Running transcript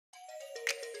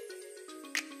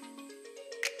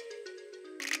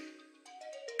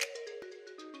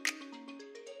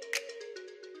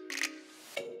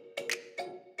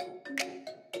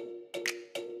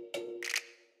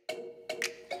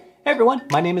Hey everyone,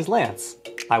 my name is Lance.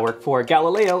 I work for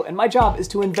Galileo and my job is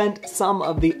to invent some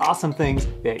of the awesome things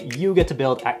that you get to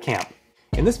build at camp.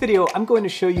 In this video, I'm going to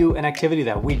show you an activity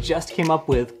that we just came up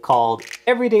with called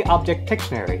Everyday Object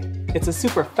Pictionary. It's a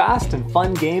super fast and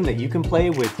fun game that you can play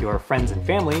with your friends and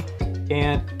family,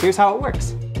 and here's how it works.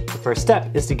 The first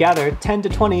step is to gather 10 to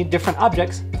 20 different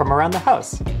objects from around the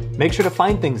house. Make sure to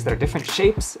find things that are different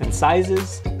shapes and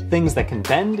sizes, things that can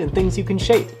bend and things you can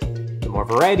shape. The more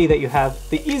variety that you have,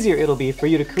 the easier it'll be for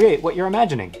you to create what you're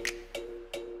imagining.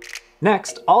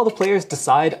 Next, all the players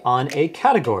decide on a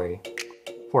category.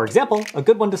 For example, a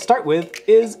good one to start with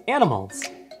is animals.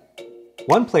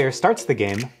 One player starts the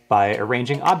game by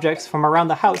arranging objects from around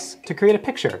the house to create a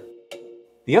picture.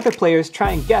 The other players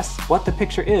try and guess what the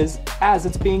picture is as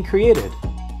it's being created.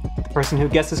 The person who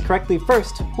guesses correctly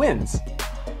first wins,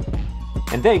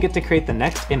 and they get to create the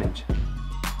next image.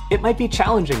 It might be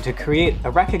challenging to create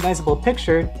a recognizable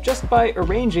picture just by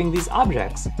arranging these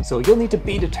objects, so you'll need to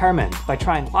be determined by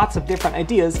trying lots of different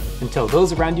ideas until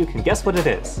those around you can guess what it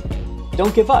is.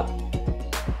 Don't give up.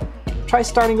 Try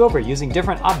starting over using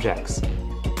different objects.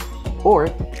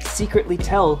 Or secretly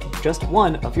tell just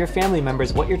one of your family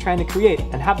members what you're trying to create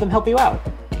and have them help you out.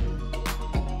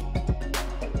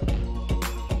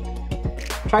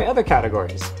 Try other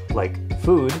categories, like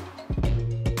food,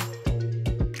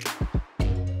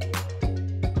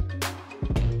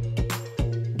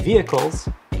 vehicles,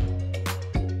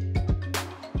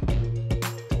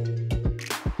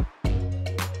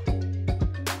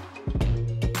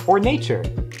 or nature.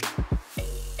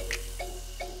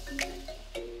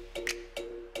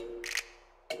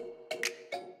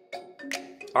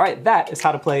 Alright, that is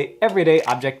how to play Everyday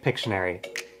Object Pictionary.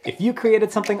 If you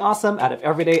created something awesome out of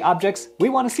everyday objects, we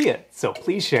want to see it, so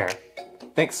please share.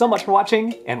 Thanks so much for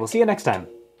watching, and we'll see you next time.